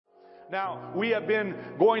Now, we have been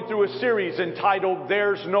going through a series entitled,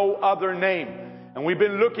 There's No Other Name. And we've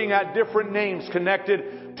been looking at different names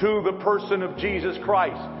connected to the person of Jesus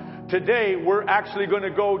Christ. Today, we're actually going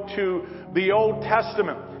to go to the Old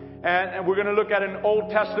Testament. And we're going to look at an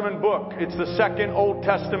Old Testament book. It's the second Old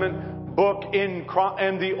Testament book in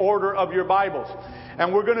the order of your Bibles.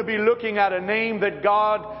 And we're going to be looking at a name that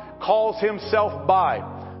God calls Himself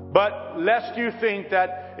by. But lest you think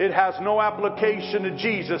that it has no application to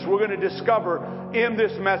Jesus, we're going to discover in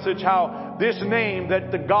this message how this name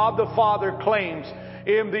that the God the Father claims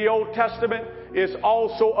in the Old Testament is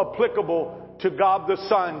also applicable to God the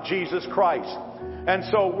Son, Jesus Christ. And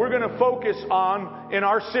so we're going to focus on, in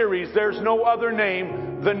our series, There's No Other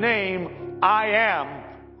Name, the name I Am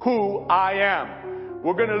Who I Am.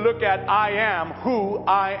 We're going to look at I Am Who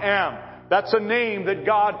I Am. That's a name that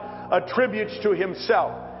God attributes to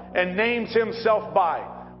Himself and names Himself by.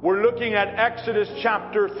 We're looking at Exodus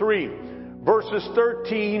chapter 3, verses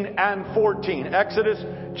 13 and 14. Exodus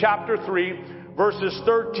chapter 3, verses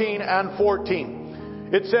 13 and 14.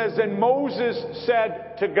 It says, Then Moses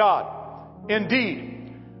said to God,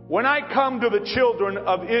 Indeed, when I come to the children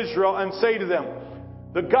of Israel and say to them,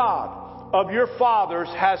 The God of your fathers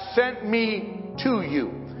has sent me to you,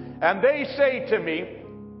 and they say to me,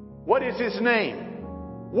 What is His name?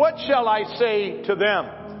 What shall I say to them?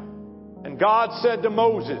 And God said to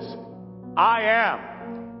Moses, I am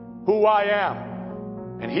who I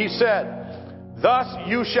am. And He said, Thus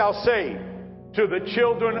you shall say to the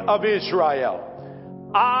children of Israel,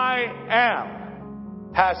 I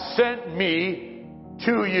am has sent me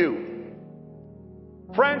to you.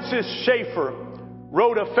 Francis Schaeffer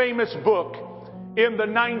wrote a famous book in the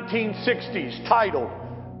 1960s titled,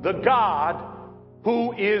 The God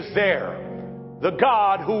Who Is There. The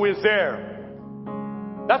God Who Is There.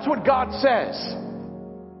 That's what God says.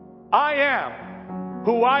 I am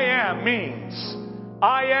who I am means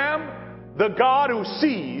I am the God who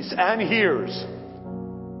sees and hears,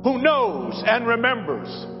 who knows and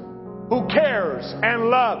remembers, who cares and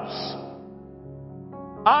loves.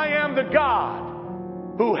 I am the God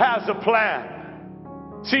who has a plan.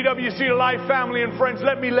 CWC Life family and friends,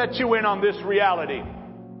 let me let you in on this reality.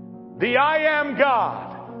 The I am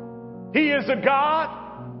God. He is a God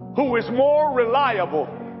who is more reliable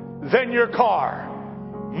than your car,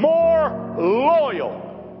 more loyal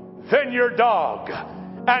than your dog,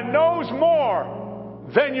 and knows more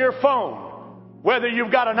than your phone. Whether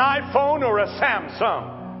you've got an iPhone or a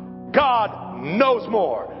Samsung, God knows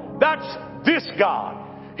more. That's this God.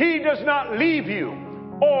 He does not leave you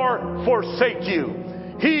or forsake you.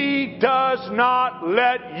 He does not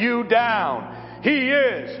let you down. He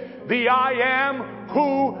is the I am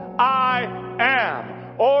who I am.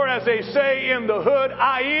 Or as they say in the hood,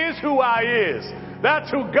 I is who I is.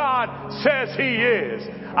 That's who God says He is.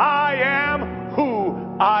 I am who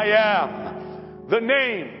I am. The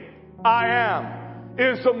name I am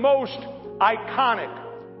is the most iconic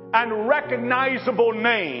and recognizable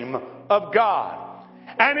name of God.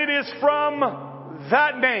 And it is from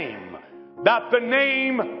that name that the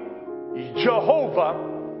name Jehovah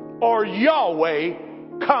or Yahweh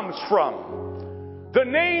comes from. The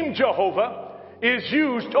name Jehovah is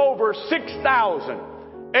used over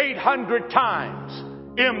 6,800 times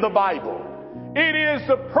in the Bible. It is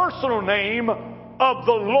the personal name of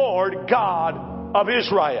the Lord God of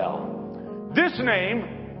Israel. This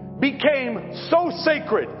name became so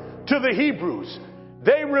sacred to the Hebrews,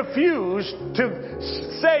 they refused to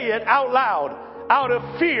say it out loud out of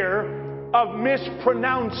fear of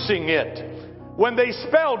mispronouncing it. When they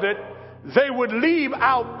spelled it, they would leave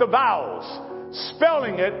out the vowels,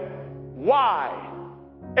 spelling it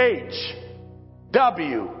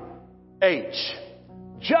Y-H-W-H,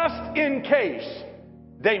 just in case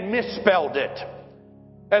they misspelled it.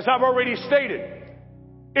 As I've already stated,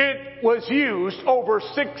 it was used over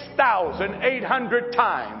 6,800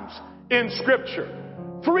 times in Scripture,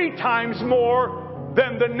 3 times more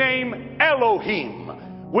than the name Elohim,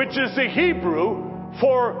 which is the Hebrew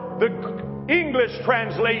for the English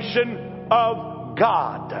translation of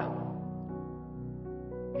God.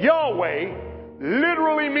 Yahweh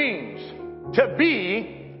literally means to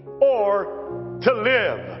be or to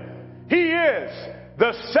live. He is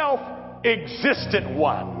the self-existent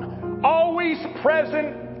one, always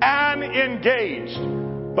present and engaged.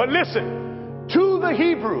 But listen, to the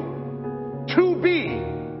Hebrew, to be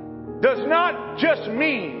does not just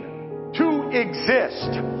mean to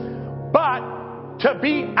exist, but to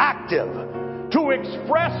be active, to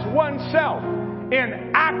express oneself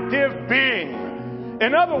in active being.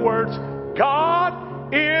 In other words, God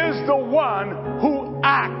is the one who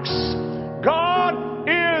acts. God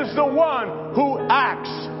is the one who acts.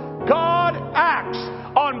 God acts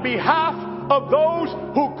on behalf of those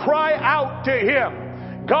who cry out to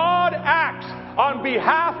Him. God acts on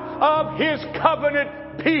behalf of His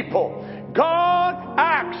covenant people. God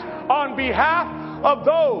acts on behalf of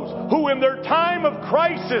those who in their time of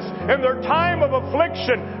crisis, in their time of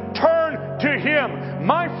affliction, turn to Him.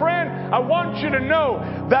 My friend, I want you to know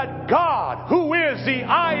that God, who is the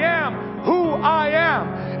I am, who I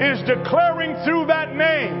am, is declaring through that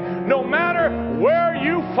name, no matter where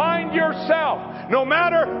you find yourself, no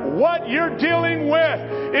matter what you're dealing with,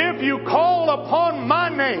 if you call upon my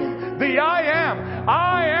name, the I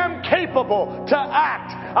am capable to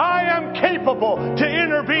act. I am capable to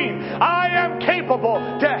intervene. I am capable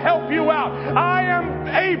to help you out. I am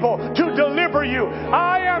able to deliver you.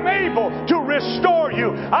 I am able to restore you.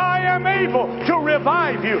 I am able to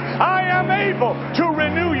revive you. I am able to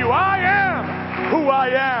renew you. I am who I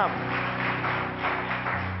am.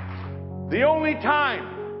 The only time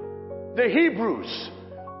the Hebrews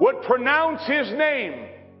would pronounce His name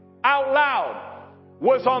out loud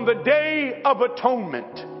was on the Day of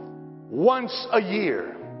Atonement, once a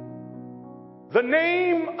year. The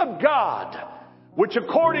name of God, which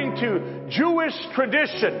according to Jewish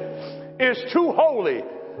tradition is too holy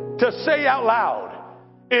to say out loud,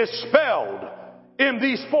 is spelled in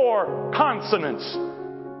these four consonants: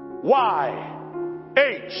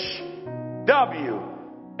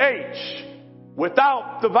 Y-H-W-H,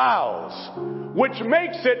 without the vowels, which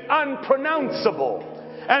makes it unpronounceable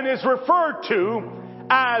and is referred to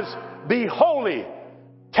as the Holy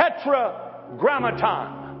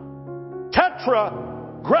Tetragrammaton.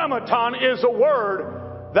 Tetragrammaton is a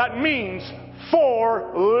word that means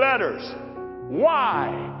four letters.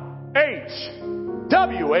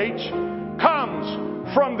 Y-H-W-H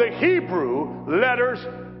comes from the Hebrew letters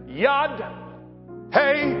Yad,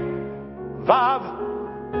 Hey, Vav,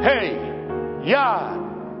 Hey. Yad,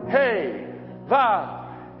 Hey, Vav,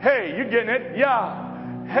 Hey. You getting it?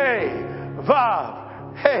 Yad, Hey, Vav,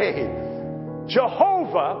 Hey.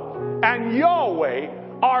 Jehovah and Yahweh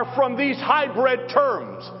are from these hybrid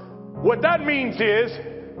terms. What that means is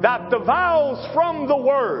that the vowels from the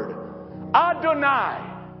word Adonai,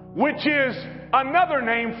 which is another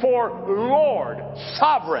name for Lord,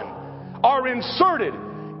 sovereign, are inserted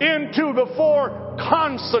into the four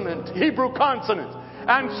Hebrew consonants.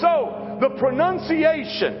 And so the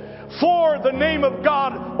pronunciation for the name of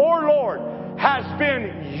God or Lord has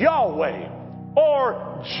been Yahweh or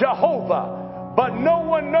Jehovah, but no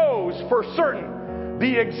one knows for certain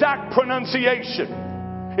the exact pronunciation.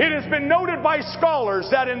 It has been noted by scholars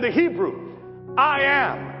that in the Hebrew, I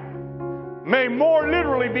am may more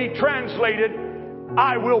literally be translated,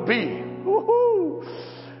 I will be. Woo-hoo.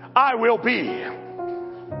 I will be.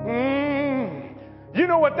 You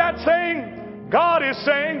know what that's saying? God is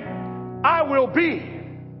saying, I will be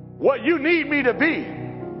what you need me to be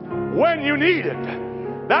when you need it.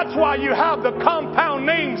 That's why you have the compound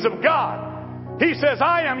names of God. He says,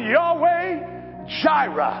 I am Yahweh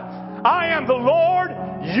Jireh. I am the Lord,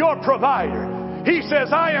 your provider. He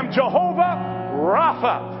says, I am Jehovah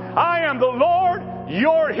Rapha. I am the Lord,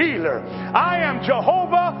 your healer. I am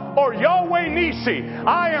Jehovah or Yahweh Nisi.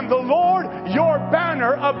 I am the Lord, your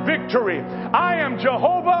banner of victory. I am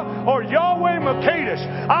Jehovah or Yahweh Makadesh.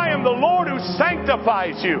 I am the Lord who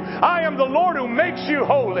sanctifies you. I am the Lord who makes you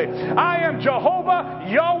holy. I am Jehovah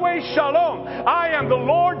Yahweh Shalom. I am the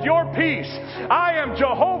Lord, your peace. I am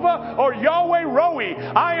Jehovah or Yahweh Roi.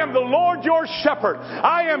 I am the Lord, your shepherd.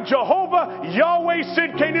 I am Jehovah Yahweh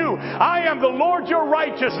Sidkenu. I am the Lord, your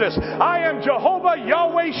righteousness. I am Jehovah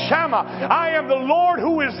Yahweh Shammah. I am the Lord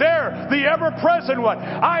who is there, the ever-present one.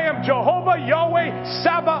 I am Jehovah Yahweh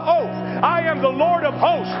Sabaoth. I am the Lord of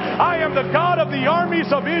hosts. I am the God of the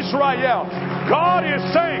armies of Israel. God is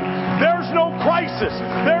saying, there's no crisis.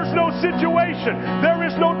 There's no situation. There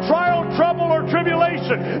is no trial, trouble, or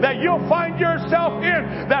tribulation that you'll find yourself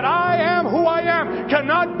in. That I am who I am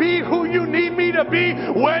cannot be who you need me to be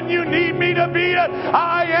when you need me to be it.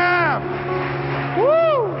 I am.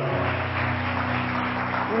 Woo!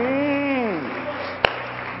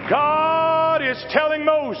 God is telling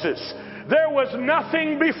Moses, there was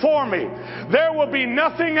nothing before me. There will be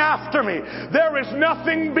nothing after me. There is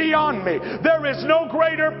nothing beyond me. There is no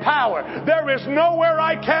greater power. There is nowhere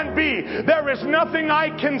I can be. There is nothing I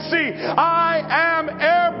can see. I am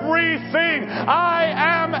everything. I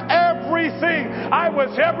am everything. I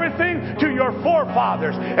was everything to your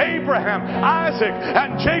forefathers, Abraham, Isaac,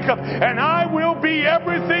 and Jacob. And I will be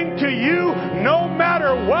everything to you no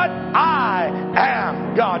matter what I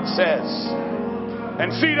am, God says.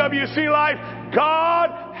 And CWC Life,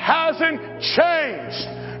 God hasn't changed.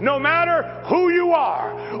 No matter who you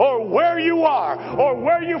are or where you are or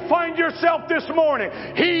where you find yourself this morning,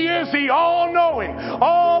 He is the all-knowing,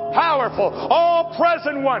 all-powerful,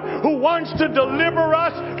 all-present one who wants to deliver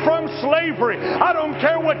us from slavery. I don't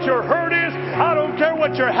care what your hurt is. I don't care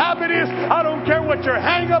what your habit is. I don't care what your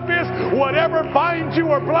hang-up is. Whatever binds you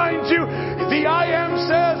or blinds you, the I Am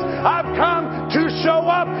says, I've come to show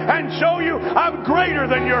up and show you I'm greater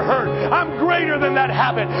than your hurt. I'm greater than that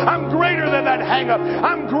habit. I'm greater than that hang-up.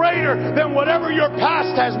 I'm greater than whatever your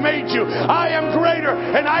past has made you. I am greater,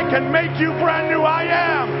 and I can make you brand new. I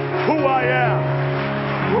am who I am.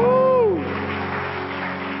 Woo!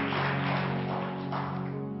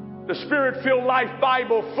 The Spirit-Filled Life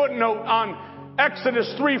Bible footnote on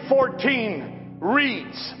Exodus 3:14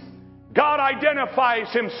 reads, God identifies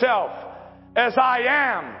Himself as I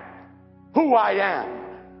am who I am,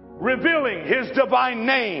 revealing His divine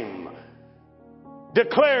name,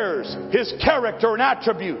 declares His character and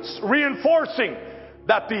attributes, reinforcing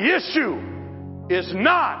that the issue is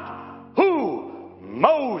not who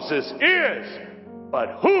Moses is,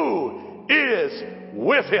 but who is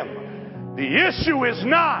with him. The issue is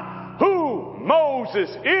not who Moses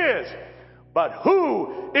is, but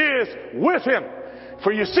who is with him.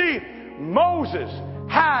 For you see, Moses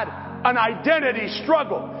had an identity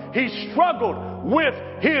struggle. He struggled with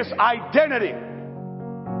his identity.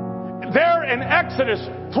 There in Exodus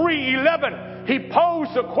 3:11, he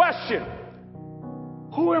posed a question.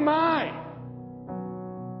 Who am I?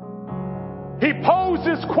 He posed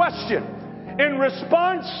this question in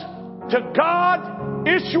response to God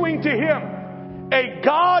issuing to him a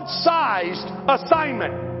God-sized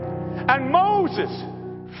assignment. And Moses,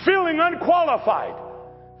 feeling unqualified,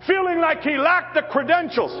 feeling like he lacked the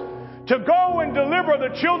credentials to go and deliver the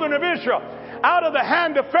children of Israel out of the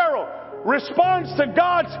hand of Pharaoh, responds to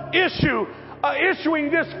God's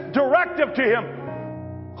issuing this directive to him.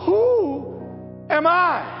 Who am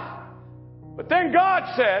I? But then God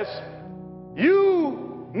says,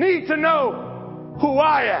 you need to know who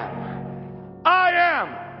I am. I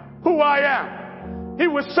am who I am. He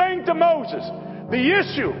was saying to Moses, the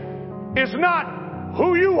issue is not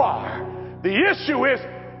who you are. The issue is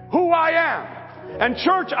who I am. And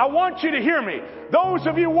church, I want you to hear me. Those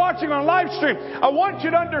of you watching on live stream, I want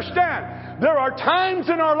you to understand there are times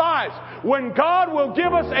in our lives when God will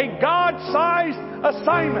give us a God-sized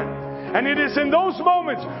assignment. And it is in those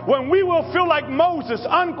moments when we will feel like Moses,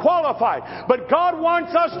 unqualified. But God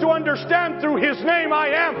wants us to understand through His name, I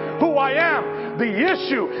am who I am. The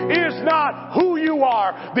issue is not who you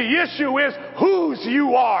are. The issue is whose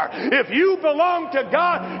you are. If you belong to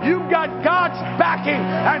God, you've got God's backing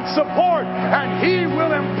and support, and He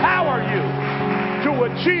will empower you to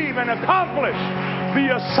achieve and accomplish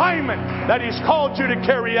the assignment that He's called you to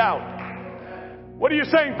carry out. What are you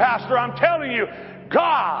saying, Pastor? I'm telling you,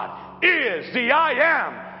 God is the I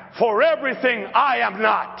am for everything I am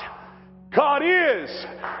not. God is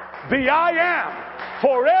the I am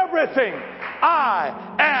for everything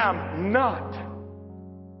I am not.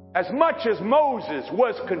 As much as Moses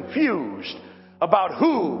was confused about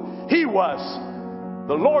who he was,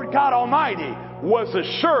 the Lord God Almighty was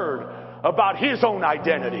assured about His own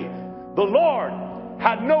identity. The Lord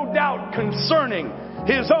had no doubt concerning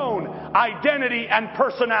His own identity and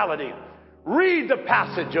personality. Read the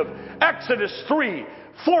passage of Exodus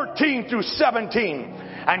 3:14 through 17,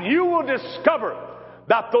 and you will discover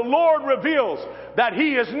that the Lord reveals that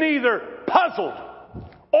He is neither puzzled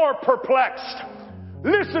or perplexed.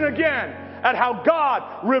 Listen again at how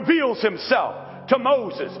God reveals Himself to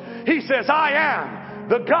Moses. He says, I am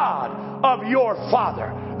the God of your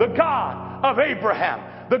father, the God of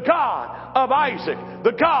Abraham, the God of Isaac,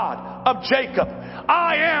 the God of Jacob.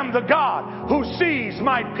 I am the God who sees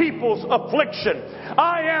my people's affliction.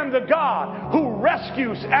 I am the God who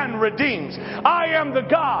rescues and redeems. I am the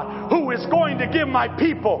God who is going to give my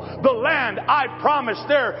people the land I promised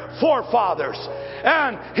their forefathers.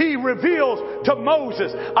 And He reveals to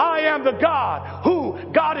Moses, I am the God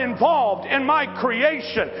who got involved in my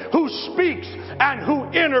creation, who speaks and who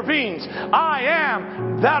intervenes. I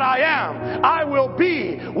am that I am. I will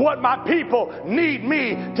be what my people need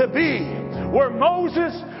me to be. Where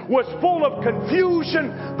Moses was full of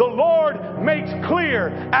confusion, the Lord makes clear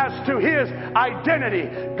as to His identity.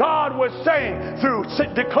 God was saying, through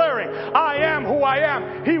declaring, I am who I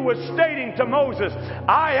am, He was stating to Moses,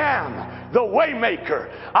 I am the waymaker.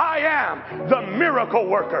 I am the miracle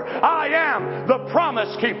worker. I am the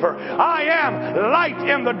promise keeper. I am light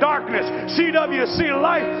in the darkness. CWC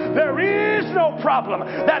Life, there is no problem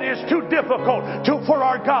that is too difficult for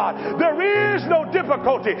our God. There is no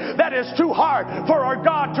difficulty that is too hard for our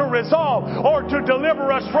God to resolve or to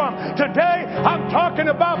deliver us from. Today, I'm talking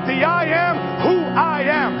about the I am who I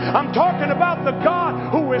am. I'm talking about the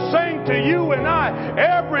God who is saying to you and I,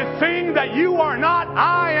 everything that you are not,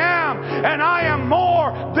 I am. And I am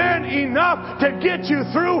more than enough to get you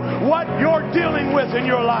through what you're dealing with in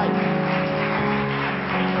your life.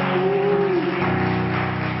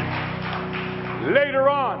 Later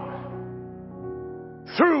on,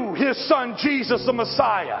 through His Son Jesus the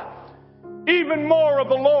Messiah, even more of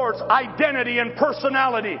the Lord's identity and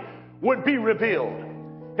personality would be revealed.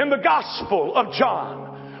 In the Gospel of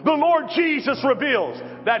John, the Lord Jesus reveals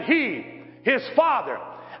that He, His Father,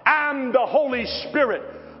 and the Holy Spirit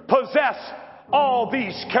possess all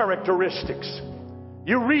these characteristics.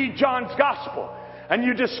 You read John's Gospel and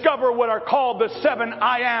you discover what are called the 7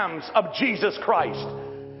 I ams of Jesus Christ.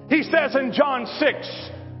 He says in John 6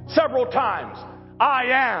 several times, I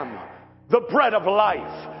am the bread of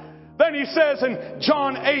life. Then He says in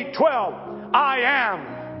John 8:12, I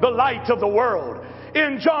am the light of the world.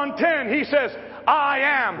 In John 10, He says, I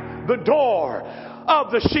am the door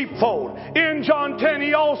of the sheepfold. In John 10,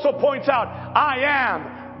 He also points out, I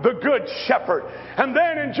am the good shepherd. And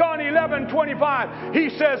then in John 11:25, He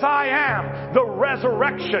says, I am the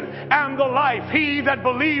resurrection and the life. He that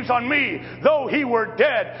believes on me, though he were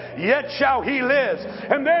dead, yet shall he live.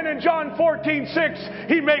 And then in John 14:6,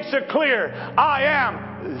 He makes it clear, I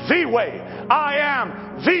am the way. I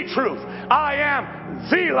am the truth. I am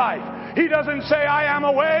the life. He doesn't say I am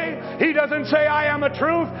a way. He doesn't say I am a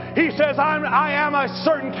truth. He says I am a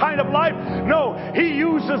certain kind of life. No, He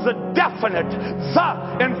uses the definite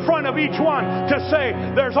the in front of each one to say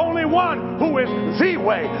there's only one who is the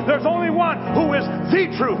way. There's only one who is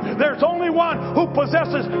the truth. There's only one who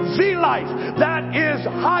possesses the life that is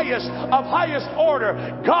highest of highest order.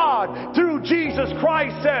 God, through Jesus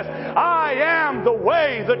Christ, says, I am the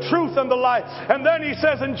way, the truth, and the life. And then He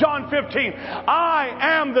says in John 15, I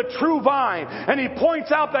am the true vine. And He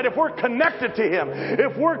points out that if we're connected to Him,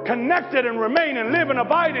 if we're connected and remain and live and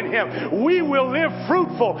abide in Him, we will live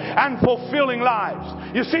fruitful and fulfilling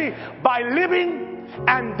lives. You see, by living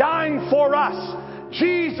and dying for us,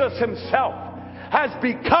 Jesus Himself has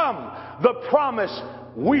become the promise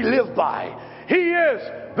we live by. He is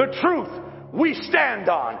the truth we stand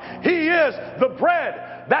on. He is the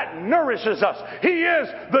bread that nourishes us. He is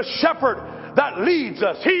the shepherd that leads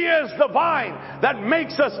us. He is the vine that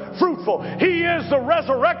makes us fruitful. He is the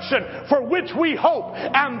resurrection for which we hope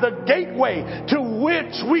and the gateway to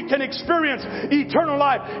which we can experience eternal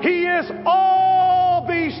life. He is all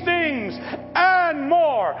these things and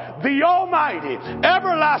more. The Almighty,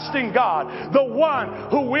 everlasting God, the one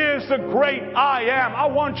who is the great I am. I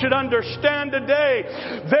want you to understand today,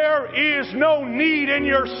 there is no need in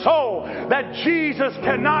your soul that Jesus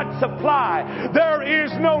cannot supply. There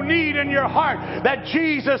is no need in your heart that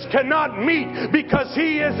Jesus cannot meet, because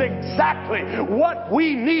He is exactly what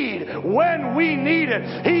we need when we need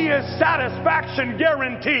it. He is satisfaction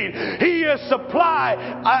guaranteed. He is supply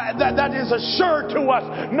that is assured to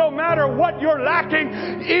us. No matter what you're lacking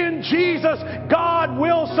in Jesus, God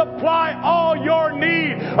will supply all your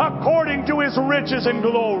need according to His riches and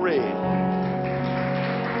glory.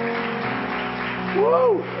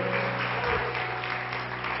 Woo!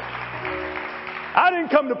 I didn't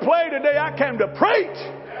come to play today. I came to preach.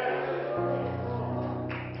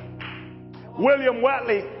 William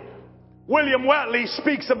Whatley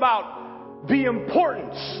speaks about the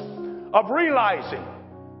importance of realizing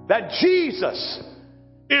that Jesus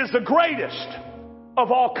is the greatest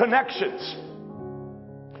of all connections.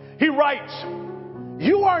 He writes,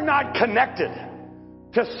 you are not connected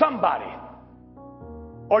to somebody,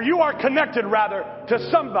 or you are connected rather to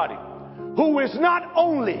somebody who is not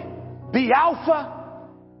only the Alpha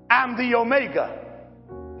and the Omega,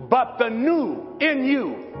 but the new in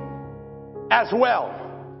you as well.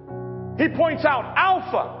 He points out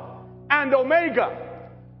Alpha and Omega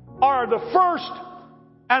are the first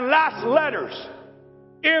and last letters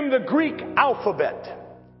in the Greek alphabet.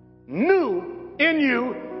 New in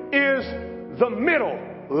you is the middle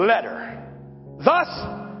letter. Thus,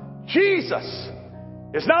 Jesus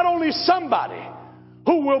is not only somebody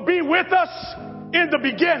who will be with us in the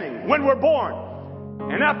beginning when we're born,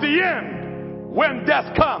 and at the end when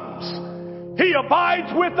death comes. He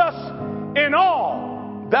abides with us in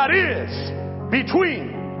all that is between,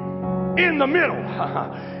 in the middle,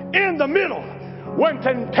 in the middle when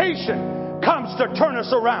temptation comes to turn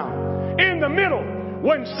us around, In the middle,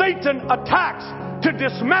 when Satan attacks to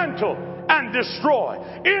dismantle and destroy.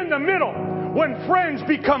 In the middle, when friends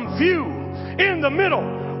become few. In the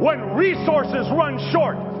middle, when resources run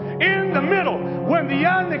short. In the middle, when the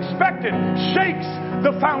unexpected shakes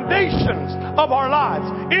the foundations of our lives.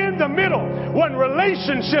 In the middle, when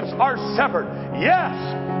relationships are severed. Yes,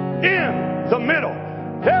 in the middle.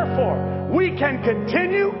 Therefore, we can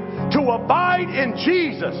continue to abide in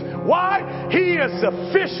Jesus. Why? He is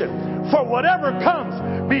sufficient for whatever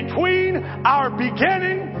comes between our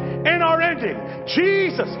beginning and our ending.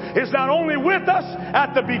 Jesus is not only with us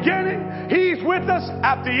at the beginning, He's with us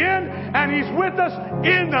at the end, and He's with us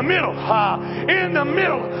in the middle. In the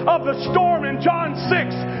middle of the storm in John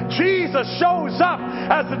 6, Jesus shows up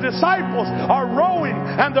as the disciples are rowing,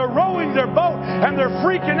 and they're rowing their boat, and they're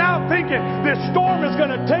freaking out thinking this storm is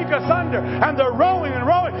going to take us under, and they're rowing and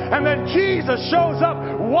rowing, and then Jesus shows up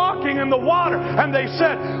walking in the water, and they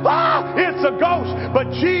said, it's a ghost.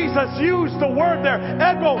 But Jesus used the word there,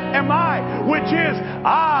 ego eimi, which is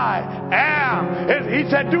I am. He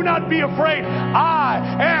said, do not be afraid. I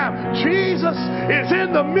am. Jesus is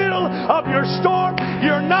in the middle of your storm.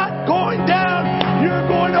 You're not going down. You're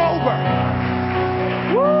going over.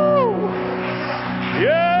 Woo!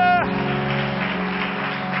 Yeah.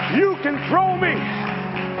 You can throw me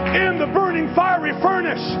in the burning fiery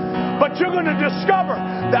furnace, but you're going to discover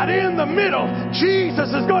that in the middle, Jesus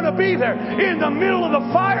is going to be there in the middle of the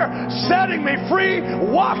fire, setting me free,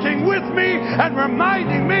 walking with me, and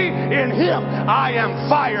reminding me, in Him I am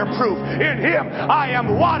fireproof. In Him I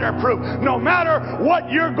am waterproof. No matter what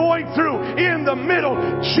you're going through, in the middle,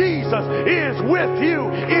 Jesus is with you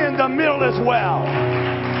in the middle as well.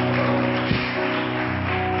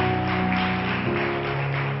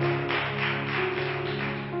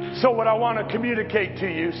 So what I want to communicate to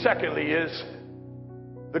you, secondly, is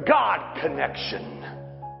the God connection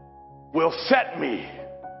will set me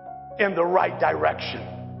in the right direction.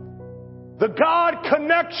 The God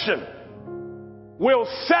connection will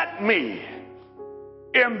set me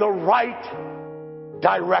in the right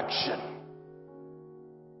direction.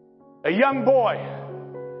 A young boy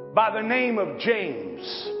by the name of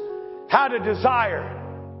James had a desire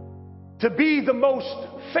to be the most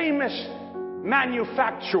famous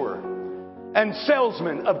manufacturer and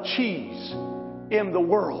salesman of cheese in the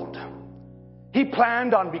world. He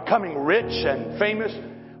planned on becoming rich and famous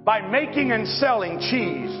by making and selling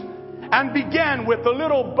cheese, and began with a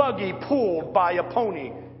little buggy pulled by a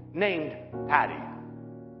pony named Patty.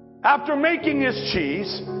 After making his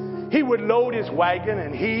cheese, he would load his wagon,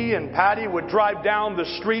 and he and Patty would drive down the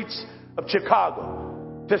streets of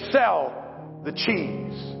Chicago to sell the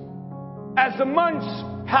cheese. As the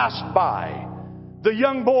months passed by, the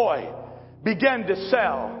young boy began to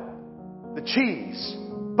sell the cheese,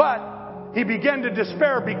 but he began to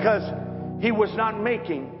despair because he was not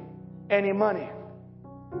making any money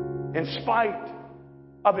in spite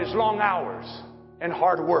of his long hours and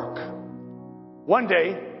hard work. One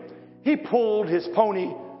day, he pulled his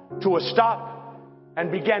pony to a stop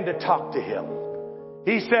and began to talk to him.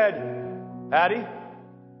 He said, "Patty,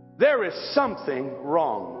 there is something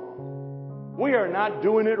wrong. We are not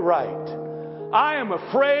doing it right. I am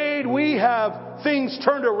afraid we have things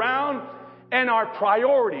turned around and our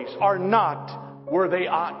priorities are not where they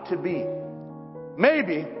ought to be.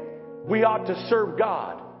 Maybe we ought to serve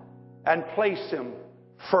God and place Him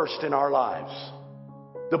first in our lives."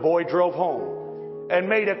 The boy drove home and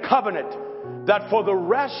made a covenant that for the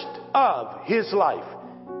rest of his life,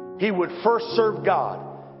 he would first serve God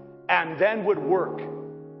and then would work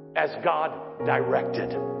as God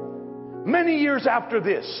directed. Many years after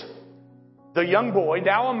this, the young boy,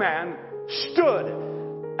 now a man,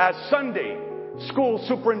 stood as Sunday school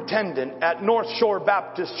superintendent at North Shore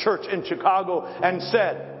Baptist Church in Chicago and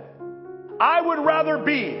said, "I would rather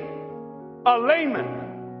be a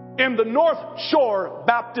layman in the North Shore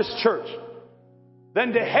Baptist Church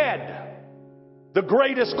than to head the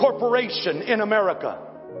greatest corporation in America.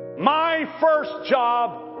 My first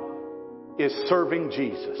job is serving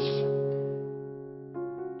Jesus."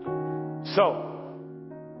 So,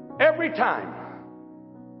 every time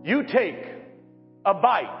you take a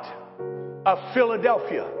bite of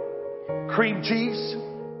Philadelphia cream cheese,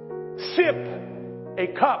 sip a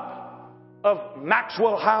cup of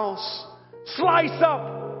Maxwell House, slice up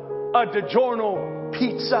a DiGiorno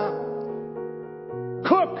pizza,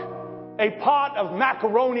 cook a pot of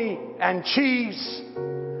macaroni and cheese,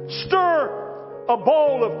 stir a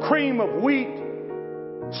bowl of cream of wheat,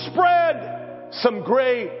 spread some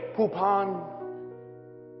Grey Poupon,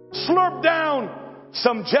 slurp down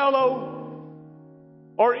some Jell-O,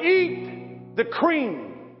 or eat the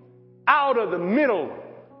cream out of the middle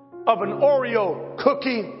of an Oreo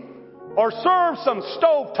cookie or serve some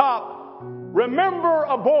stovetop, remember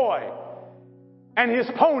a boy and his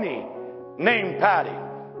pony named Patty.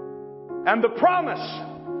 And the promise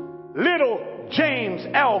little James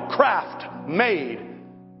L. Kraft made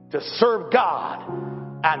to serve God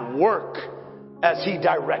and work as he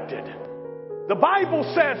directed. The Bible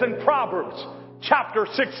says in Proverbs chapter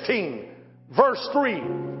 16, verse 3,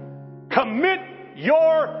 commit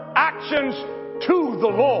your actions to the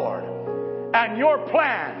Lord and your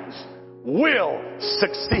plans will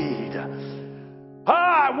succeed.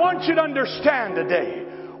 I want you to understand today,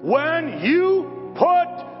 when you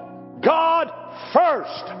put God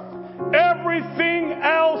first, everything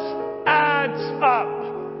else adds up.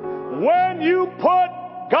 When you put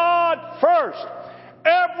God first,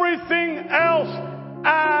 everything else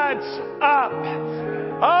adds up.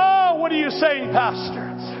 Oh, what are you saying, Pastor?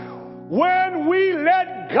 When we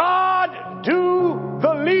let God do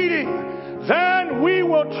the leading, then we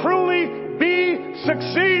will truly be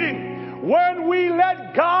succeeding. When we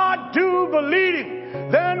let God do the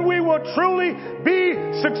leading, then we will truly be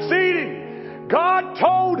succeeding. God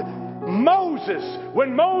told Moses,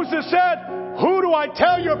 when Moses said, who do I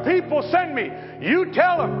tell your people send me? You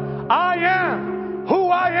tell them, I am who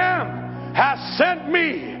I am has sent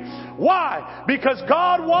me. Why? Because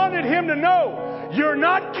God wanted him to know, you're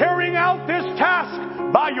not carrying out this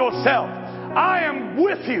task by yourself. I am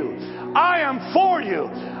with you. I am for you.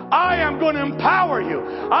 I am going to empower you.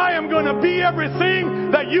 I am going to be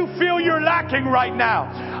everything that you feel you're lacking right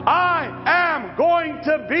now. I am going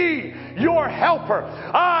to be your helper.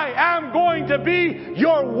 I am going to be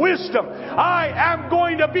your wisdom. I am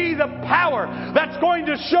going to be the power that's going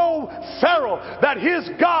to show Pharaoh that his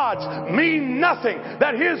gods mean nothing,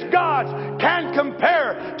 that his gods can't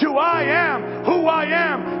compare to I am who I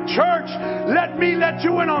am. Church, let me let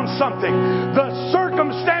you in on something. The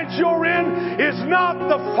circumstance you're in is not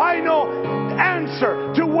the final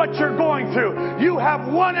answer to what you're going through. You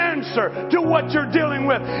have one answer to what you're dealing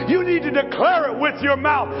with. You need to declare it with your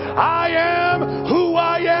mouth. I am who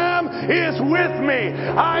I am is with me.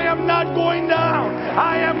 I am not going down.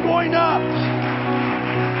 I am going up.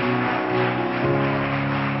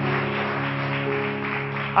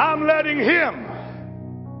 I'm letting him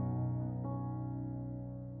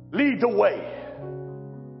lead the way.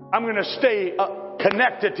 I'm going to stay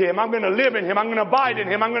connected to him. I'm going to live in him. I'm going to abide in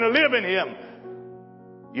him. I'm going to live in him.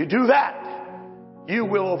 You do that, you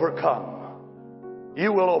will overcome.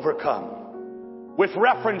 You will overcome. With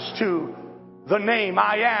reference to the name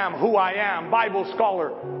I am who I am, Bible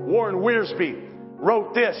scholar Warren Wiersbe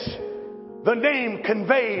wrote this: the name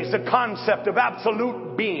conveys the concept of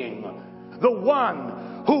absolute being, the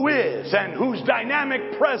one who is and whose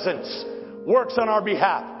dynamic presence works on our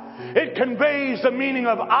behalf. It conveys the meaning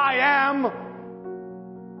of I am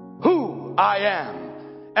who I am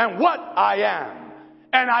and what I am,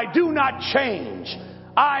 and I do not change.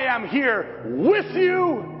 I am here with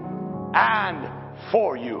you and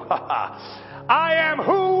for you. I am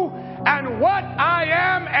who and what I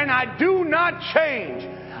am, and I do not change.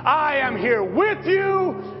 I am here with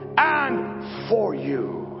you and for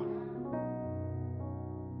you.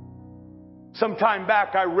 Some time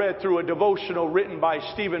back, I read through a devotional written by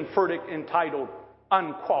Stephen Furtick entitled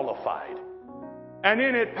Unqualified. And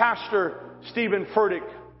in it, Pastor Stephen Furtick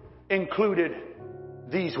included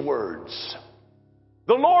these words.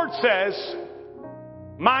 The Lord says,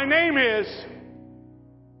 my name is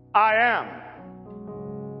I am.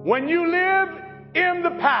 When you live in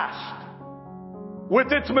the past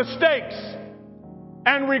with its mistakes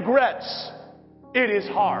and regrets, it is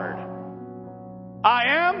hard. I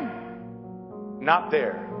am not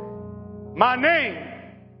there. My name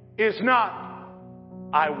is not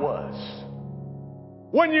I was.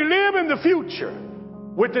 When you live in the future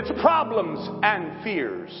with its problems and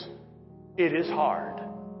fears, it is hard.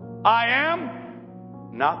 I am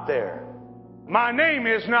not there. My name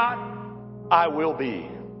is not I will be.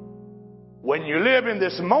 When you live in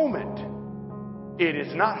this moment, it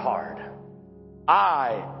is not hard.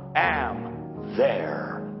 I am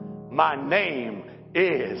there. My name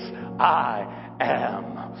is I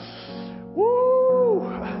am. Woo!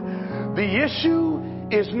 The issue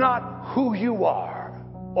is not who you are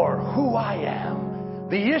or who I am.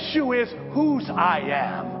 The issue is whose I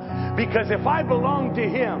am. Because if I belong to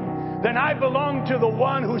him, then I belong to the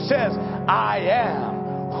one who says, I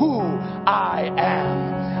am who I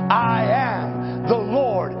am. I am the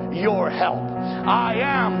Lord your help. I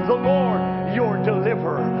am the Lord your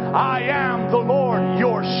deliverer. I am the Lord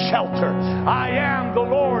your shelter. I am the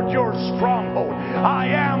Lord your stronghold. I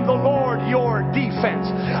am the Lord your defense.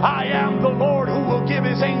 I am the Lord who will give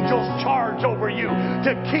his angels charge over you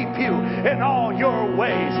to keep you in all your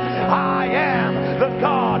ways. I am the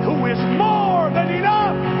God who is more than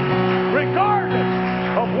enough, regardless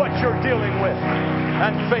of what you're dealing with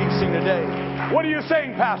and facing today. What are you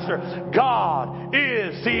saying, Pastor? God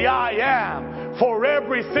is the I am for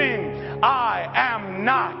everything I am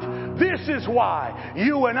not. This is why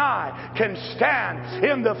you and I can stand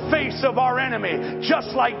in the face of our enemy just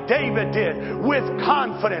like David did, with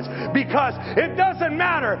confidence, because it doesn't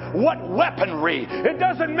matter what weaponry, it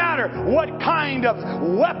doesn't matter what kind of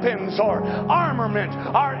weapons or armament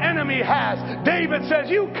our enemy has. David says,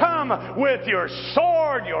 you come with your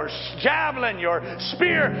sword, your javelin, your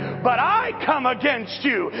spear, but I come against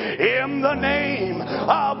you in the name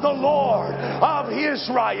of the Lord of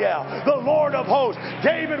Israel, the Lord of hosts.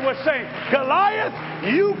 David was saying, Goliath,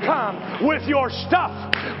 you come with your stuff,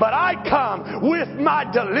 but I come with my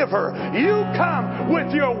deliverer. You come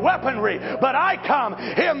with your weaponry, but I come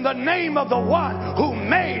in the name of the one who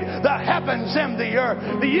made the heavens and the earth.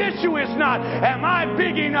 The issue is not, am I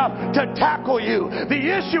big enough to tackle you? The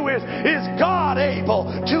issue is God able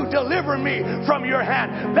to deliver me from your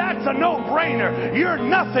hand? That's a no-brainer. You're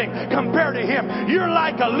nothing compared to Him. You're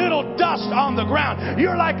like a little dust on the ground.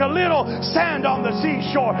 You're like a little sand on the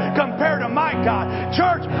seashore compared to my God.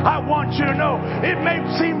 Church, I want you to know, it may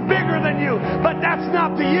seem bigger than you, but that's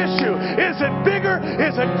not the issue. Is it bigger?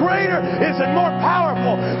 Is it greater? Is it more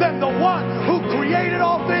powerful than the one who created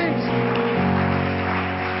all things?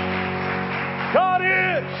 God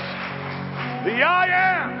is the I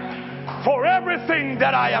am for everything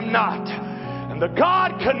that I am not. And the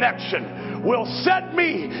God connection will set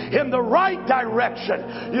me in the right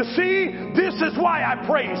direction. You see, this is why I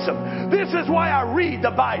praise Him. This is why I read the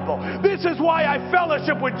Bible. This is why I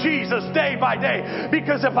fellowship with Jesus day by day.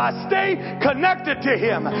 Because if I stay connected to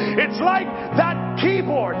Him, it's like that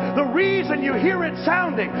keyboard. The reason you hear it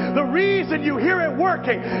sounding, the reason you hear it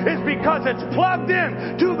working, is because it's plugged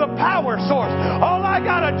in to the power source. All I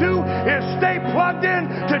gotta do is stay plugged in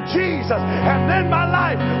to Jesus, and then my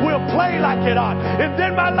life will play like it ought, and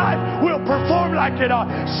then my life will perform like it ought.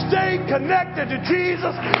 Stay connected to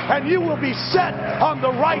Jesus, and you will be set on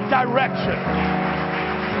the right direction.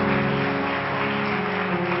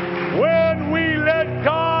 When we let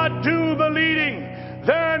God do the leading,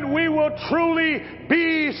 then we will truly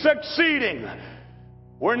be succeeding.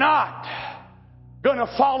 We're not going to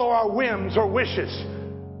follow our whims or wishes.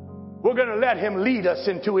 We're going to let Him lead us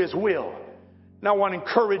into His will. And I want to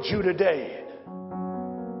encourage you today,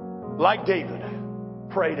 like David,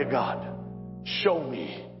 pray to God. Show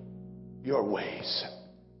me your ways.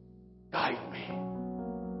 Guide me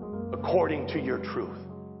according to your truth.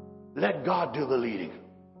 Let God do the leading,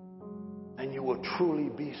 and you will truly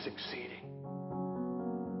be succeeding.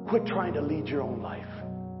 Quit trying to lead your own life.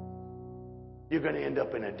 You're going to end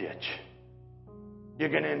up in a ditch. You're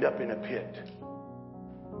going to end up in a pit.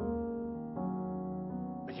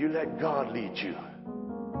 But you let God lead you.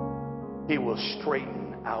 He will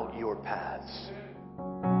straighten out your paths.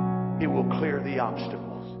 He will clear the obstacles.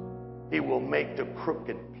 He will make the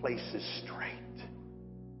crooked places straight.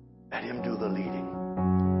 Let Him do the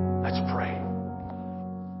leading. Let's pray.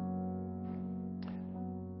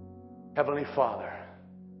 Heavenly Father,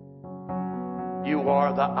 You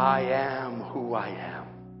are the I am who I am.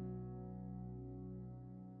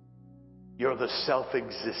 You're the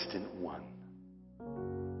self-existent one.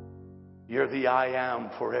 You're the I am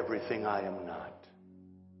for everything I am not.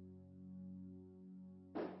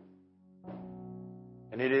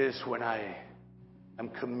 And it is when I am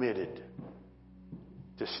committed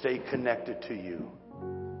to stay connected to You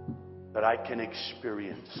that I can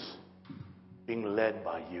experience being led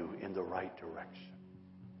by You in the right direction.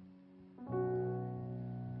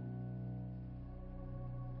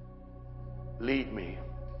 Lead me.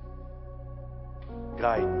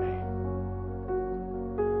 Guide me.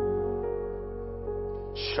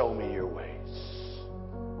 Show me Your ways.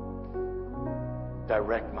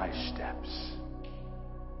 Direct my steps.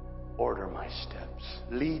 Order my steps.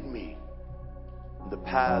 Lead me in the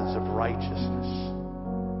paths of righteousness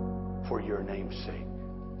for Your name's sake.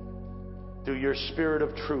 Through Your Spirit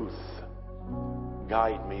of truth,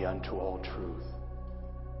 guide me unto all truth.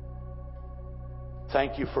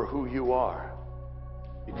 Thank You for who You are,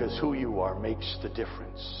 because who You are makes the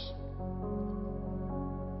difference.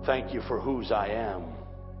 Thank You for whose I am.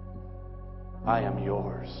 I am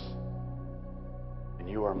Yours, and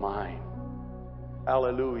You are mine.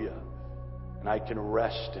 Hallelujah. And I can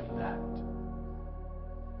rest in that.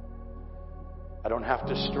 I don't have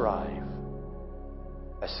to strive.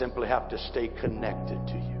 I simply have to stay connected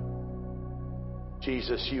to You.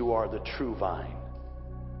 Jesus, You are the true vine.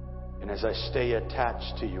 And as I stay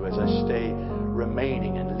attached to you, as I stay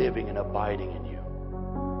remaining and living and abiding in you,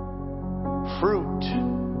 fruit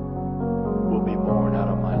will be born out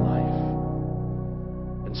of my life.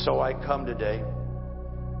 And so I come today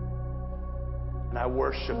and I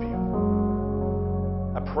worship you.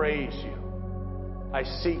 I praise you. I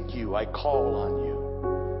seek you. I call on you.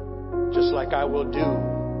 Just like I will do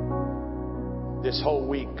this whole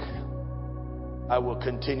week, I will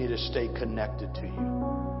continue to stay connected to you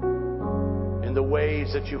in the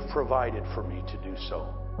ways that you've provided for me to do so.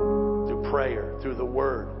 Through prayer, through the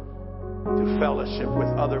Word, through fellowship with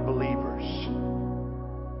other believers,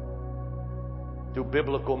 through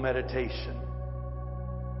biblical meditation,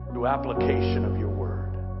 through application of your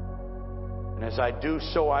Word. And as I do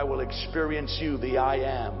so, I will experience you, the I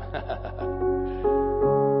am,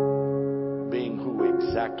 being who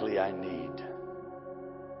exactly I need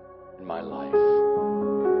in my life.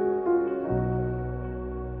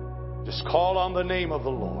 Just call on the name of the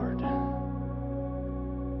Lord.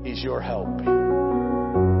 He's your help.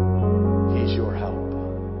 He's your help.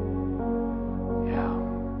 Yeah.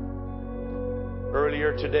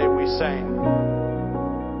 Earlier today we sang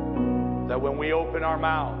that when we open our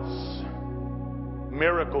mouths,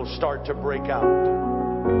 miracles start to break out.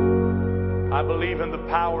 I believe in the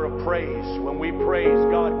power of praise. When we praise,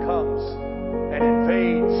 God comes and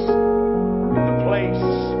invades the place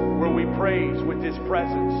where we praise with His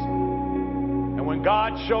presence. And when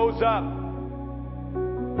God shows up,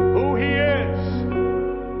 who He is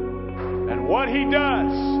and what He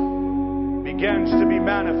does begins to be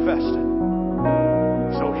manifested.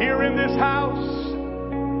 So here in this house,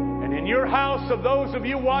 and in your house of those of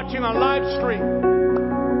you watching on live stream,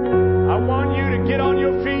 I want you to get on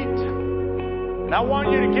your feet, and I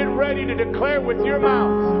want you to get ready to declare with your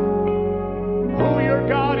mouth who your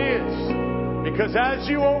God is. Because as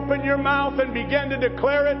you open your mouth and begin to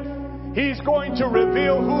declare it, He's going to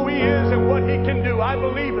reveal who He is and what He can do. I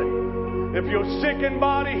believe it. If you're sick in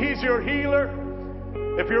body, He's your healer.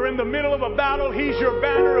 If you're in the middle of a battle, He's your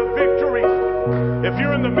banner of victory. If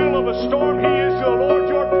you're in the middle of a storm, He is the Lord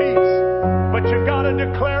your peace. But you got to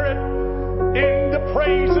declare it in the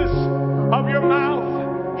praises of your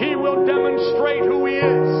mouth. He will demonstrate who He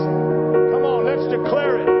is. Come on, let's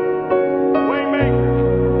declare it.